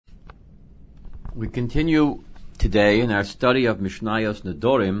We continue today in our study of Mishnayos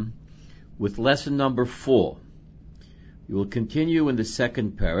Nedarim with lesson number 4. We will continue in the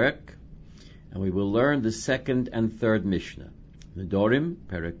second perek, and we will learn the second and third Mishnah. Nedarim,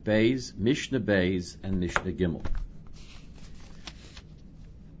 Perek Beis, Mishnah Beis, and Mishnah Gimel.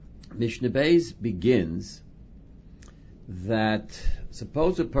 Mishnah Beis begins that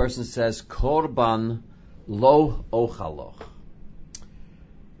suppose a person says Korban lo ochaloch,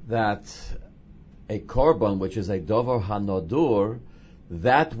 that a korban, which is a dovar hanodur,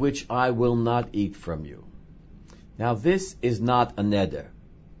 that which I will not eat from you. Now this is not a neder,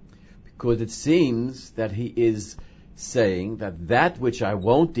 because it seems that he is saying that which I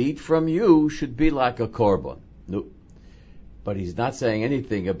won't eat from you should be like a korban. No. But he's not saying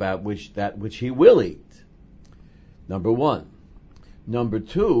anything about that which he will eat. Number one. Number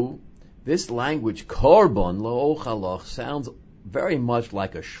two, this language, korban lo ochaloch, sounds very much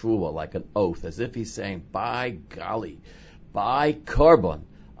like a shvuah, like an oath, as if he's saying, by golly, by korban,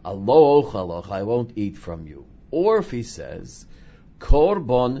 lo ochaloch, I won't eat from you. Or if he says,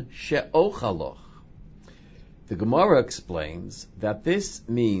 korban she'ochaloch. The Gemara explains that this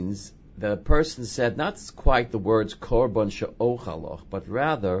means that a person said not quite the words korban she'ochaloch, but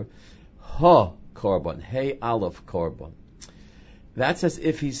rather ha korban, hey aleph korban. That's as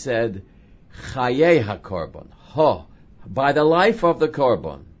if he said chayei ha-korban, ha, by the life of the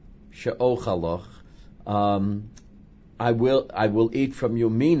korban, she'ochaloch, I will eat from you,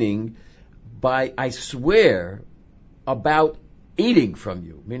 meaning I swear about eating from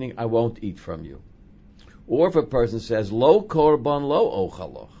you, meaning I won't eat from you. Or if a person says lo korban lo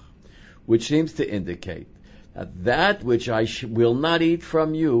ochaloch, which seems to indicate that which I will not eat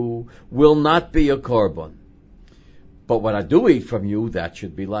from you will not be a korban. But what I do eat from you, that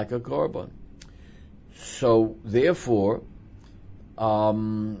should be like a korban. So, therefore,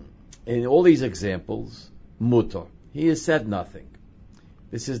 in all these examples, mutar. He has said nothing.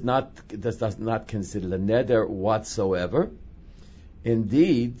 This does not consider a neder whatsoever.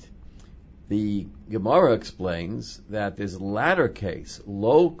 Indeed, the Gemara explains that this latter case,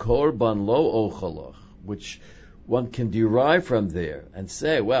 lo korban lo ochaloch, which one can derive from there and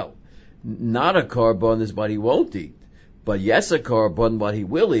say, well, not a korban is what he won't eat, but yes, a korban, what he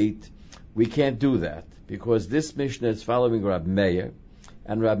will eat. We can't do that, because this Mishnah is following Rab Meir,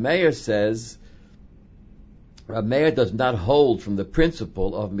 and Rab Meir says, Rab Meir does not hold from the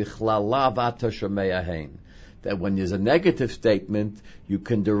principle of michlalav ata shomei hein, that when there's a negative statement, you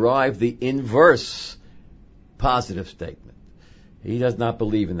can derive the inverse positive statement. He does not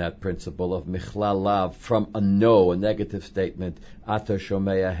believe in that principle of michlalav, from a no, a negative statement, ata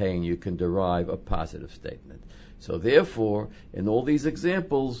shomei hein, you can derive a positive statement. So therefore, in all these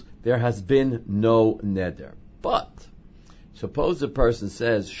examples, there has been no neder. But suppose a person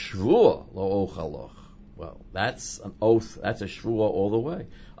says shvuah lo ochaloch. Well, that's an oath. That's a shvuah all the way.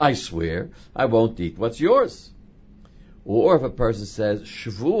 I swear I won't eat what's yours. Or if a person says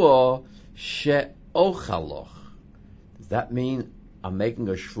shvuah she'ochaloch, does that mean I'm making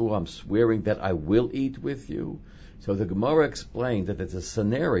a shvuah? I'm swearing that I will eat with you. So the Gemara explained that there's a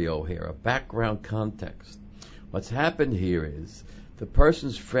scenario here, a background context. What's happened here is the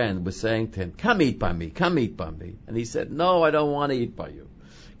person's friend was saying to him, come eat by me, come eat by me. And he said, no, I don't want to eat by you.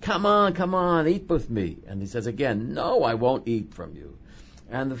 Come on, eat with me. And he says again, no, I won't eat from you.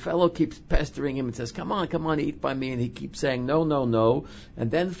 And the fellow keeps pestering him and says, come on, eat by me. And he keeps saying, no.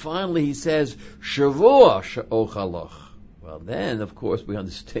 And then finally he says, Shavua she'ochaloch. Well, then, of course, we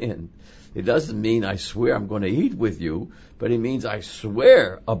understand. It doesn't mean I swear I'm going to eat with you, but it means I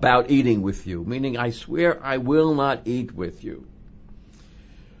swear about eating with you, meaning I swear I will not eat with you.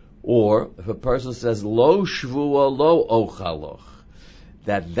 Or, if a person says, lo shvua lo ochaloch,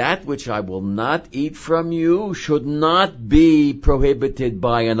 that which I will not eat from you should not be prohibited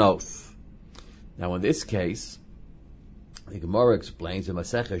by an oath. Now, in this case, the Gemara explains in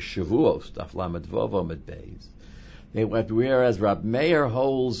Masechah Shavuos, Daf Lamed Vav Amud Beis, whereas Rab Meir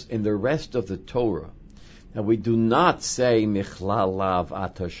holds in the rest of the Torah, and we do not say Michlal Lav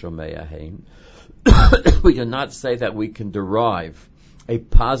Ata Shomei Hein. We do not say that we can derive a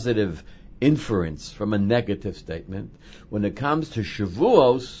positive inference from a negative statement. When it comes to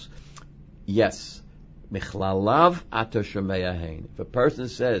Shavuos, yes, Michlal Lav Ata Shomei Hein. If a person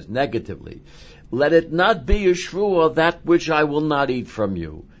says negatively, let it not be a shvuah that which I will not eat from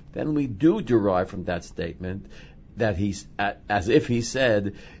you, then we do derive from that statement that he's, as if he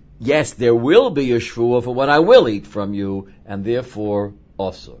said, yes, there will be a shvuah for what I will eat from you, and therefore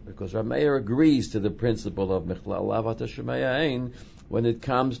also. Because Rab Meir agrees to the principle of Michlal Lav Ata Shomei Hein when it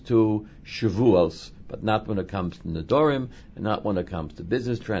comes to shavuos, but not when it comes to Nedarim, and not when it comes to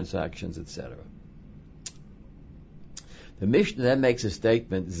business transactions, etc. The Mishnah then makes a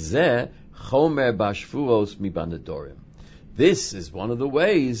statement, Zeh chomer b'shvuos miban nedarim. This is one of the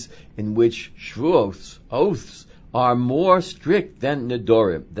ways in which shvuos, oaths, are more strict than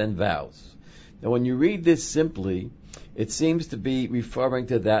nedarim, than vows. Now when you read this simply, it seems to be referring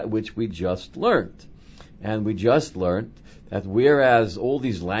to that which we just learned. And we just learned that whereas all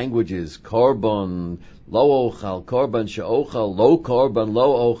these languages, korban, lo ochal, korban she'ochal, lo korban,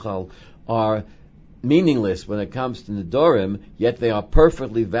 lo ochal, are meaningless when it comes to nedarim, yet they are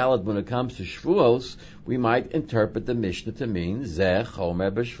perfectly valid when it comes to shvuos, we might interpret the Mishnah to mean zeh chomer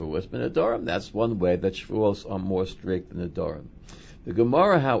b'shvuos b'nedarim. That's one way that shvuos are more strict than nedarim. The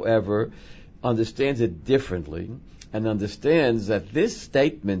Gemara, however, understands it differently and understands that this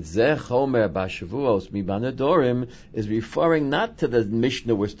statement zeh chomer b'shvuos miban nedarim is referring not to the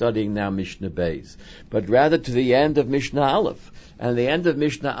Mishnah we're studying now, Mishnah Beis, but rather to the end of Mishnah Aleph. And at the end of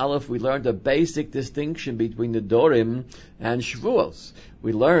Mishnah Aleph, we learned a basic distinction between nedarim and shvuos.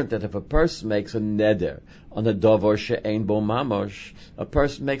 We learned that if a person makes a neder on a davar she'ein bo mamash, a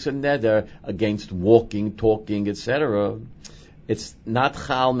person makes a neder against walking, talking, etc., it's not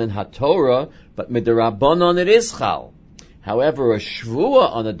chal min haTorah, but mid'Rabbanon it is chal. However, a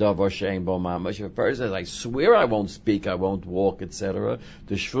shvua on a davar she'ein bo mamash, if a person says, I swear I won't speak, I won't walk, etc.,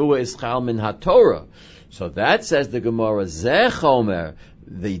 the shvua is chal min haTorah. So that says the Gemara, Zeh chomer,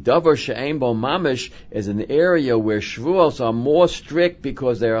 the davar she'ein bo mamash is an area where shvuos are more strict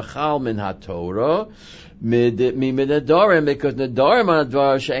because they are chal min haTorah, mid nedarim, because nedarim on a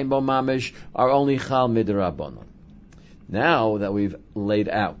davar she'ein bo mamash are only chal mid'Rabbanon. Now that we've laid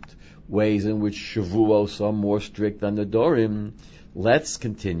out ways in which shavuos are more strict than nedarim, let's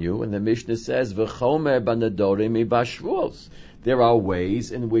continue. And the Mishnah says, V'chomer b'nedarim ibashvuos. There are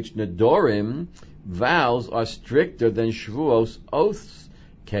ways in which nedarim, vows, are stricter than shvuos, oaths.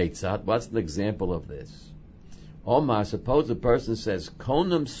 Ketzat, what's an example of this? Omar, suppose a person says,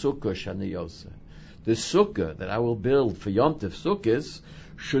 Konam sukkah shaniyose. The sukkah that I will build for Yom Tov Sukkos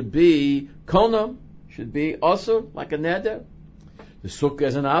should be konam, should be also like a neder. The sukkah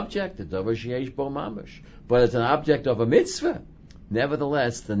is an object, the davar sheyesh bo mamash, but it's an object of a mitzvah.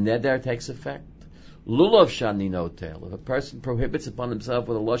 Nevertheless, the neder takes effect. Lulav shani notel. If a person prohibits upon himself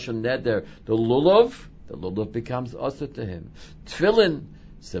with a lashon neder, the lulav becomes also to him. Tefillin,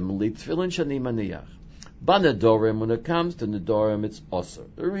 similarly, tefillin shani maniach. Banedorim, when it comes to nedarim, it's also.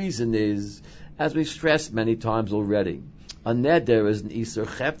 The reason is, as we've stressed many times already, a neder is an isur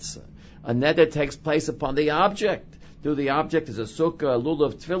cheptza. A neder takes place upon the object. Though the object is a sukkah, a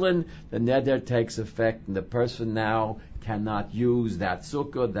lulav, tefillin, the neder takes effect, and the person now cannot use that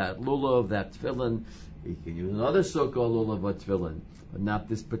sukkah, that lulav, that tefillin. He can use another sukkah, lulav, or tefillin, but not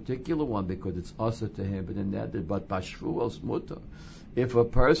this particular one because it's also to him, but a neder. But bashvuos mutar. If a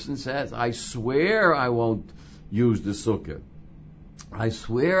person says, I swear I won't use the sukkah, I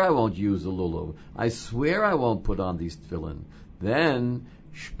swear I won't use the lulav, I swear I won't put on these tefillin, then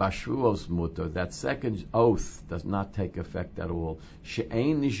bashvuos mutar, that second oath does not take effect at all.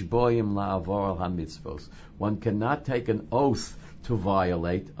 She'ein nishboyim la'avar hamitzvos. One cannot take an oath to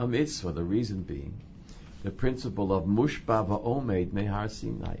violate a mitzvah. The reason being the principle of mushba va'omed mehar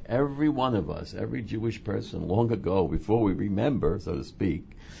Sinai. Every one of us, every Jewish person, long ago, before we remember, so to speak,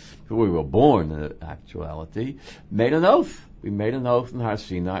 before we were born in actuality, made an oath. We made an oath in Har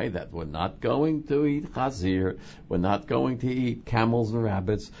Sinai that we're not going to eat chazir, we're not going to eat camels and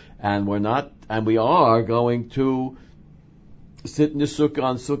rabbits, and we are going to sit in the sukkah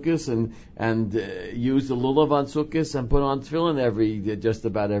on Sukkos and use the lulav on Sukkos and put on tefillin just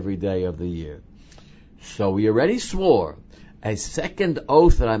about every day of the year. So we already swore. A second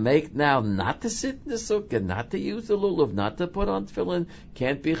oath that I make now not to sit in the sukkah, not to use the lulav, not to put on tefillin,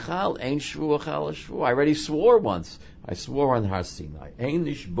 can't be chal. Ein shvua chal shvua. I already swore once. I swore on Har Sinai. Ein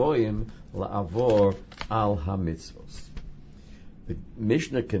nishboyim la'avor al hamitzvos. The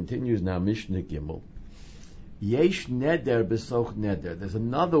Mishnah continues now, Mishnah Gimel. Yesh neder besoch neder. There's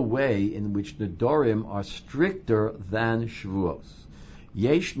another way in which nedarim are stricter than shvuos.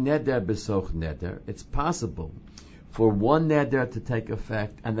 Yesh neder besoch neder. It's possible for one neder to take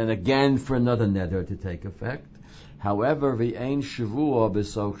effect, and then again for another neder to take effect. However, v'ein shavua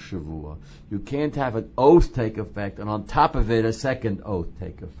b'soch shavua. You can't have an oath take effect, and on top of it, a second oath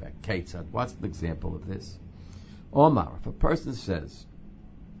take effect. Ketzad. What's an example of this? Omar, if a person says,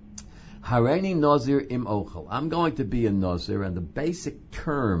 Hareini Nazir im ochel, I'm going to be a Nazir, and the basic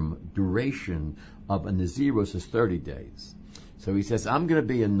duration of a Nazirus is 30 days. So he says, I'm going to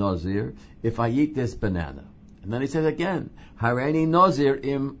be a Nazir if I eat this banana. And then he says again, Hareini Nazir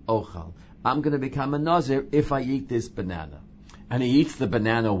im ochel. I'm going to become a Nazir if I eat this banana. And he eats the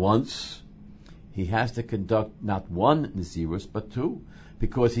banana once, he has to conduct not one Nazirus, but two,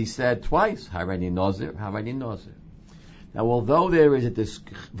 because he said twice, Hareni Nazir, Hareni Nazir. Now, although there is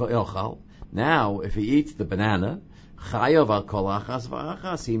a now, if he eats the banana, Chayav al kol achas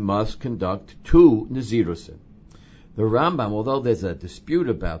v'achas, he must conduct two Nazirusim. The Rambam, although there's a dispute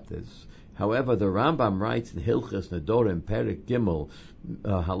about this, however, the Rambam writes in Hilchos Nedarim Perek Gimel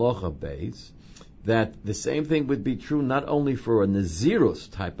Halacha Beis that the same thing would be true not only for a Nazirus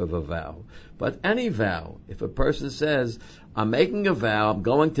type of a vow, but any vow. If a person says, I'm making a vow, I'm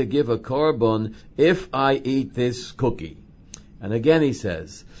going to give a korban if I eat this cookie. And again he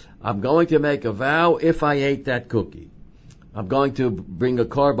says, I'm going to make a vow if I ate that cookie. I'm going to bring a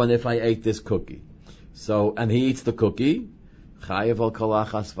korban if I ate this cookie. So, and he eats the cookie, Chayav al kol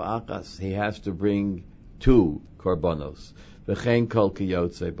achas v'achas. He has to bring two korbanos. V'chein kol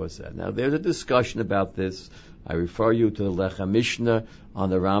kiyotze boseh. Now, there's a discussion about this. I refer you to the Lecha Mishnah on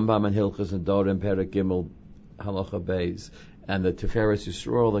the Rambam and Hilchos Nedarim Perek Gimel Halacha Beis, and the Tiferes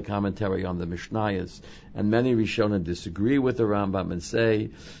Yisrael, the commentary on the Mishnayos. And many Rishonim disagree with the Rambam and say,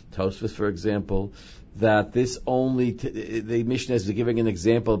 Tosfos, for example, that this only, the Mishnah is giving an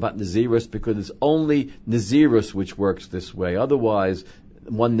example about Nazirus because it's only Nazirus which works this way. Otherwise,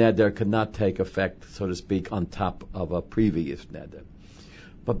 one neder cannot take effect, so to speak, on top of a previous neder.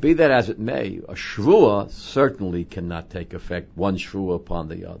 But be that as it may, a shvua certainly cannot take effect, one shvua upon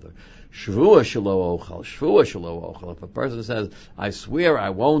the other. Shvua shelo ochal. If a person says, I swear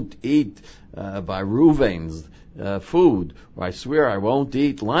I won't eat by Ruvain's food, or I swear I won't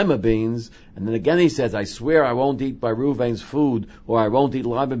eat lima beans, and then again he says, I swear I won't eat by Ruvain's food, or I won't eat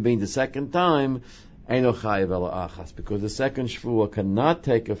lima beans the second time, eino chayav ela achas, because the second shvua cannot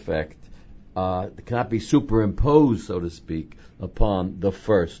take effect, cannot be superimposed, so to speak, upon the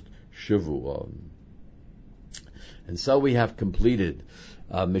first shvua. And so we have completed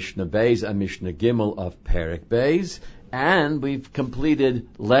Mishnah Beis and Mishnah Gimel of Perek Beis, and we've completed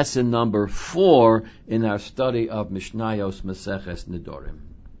lesson number 4 in our study of Mishnayos Maseches Nedarim.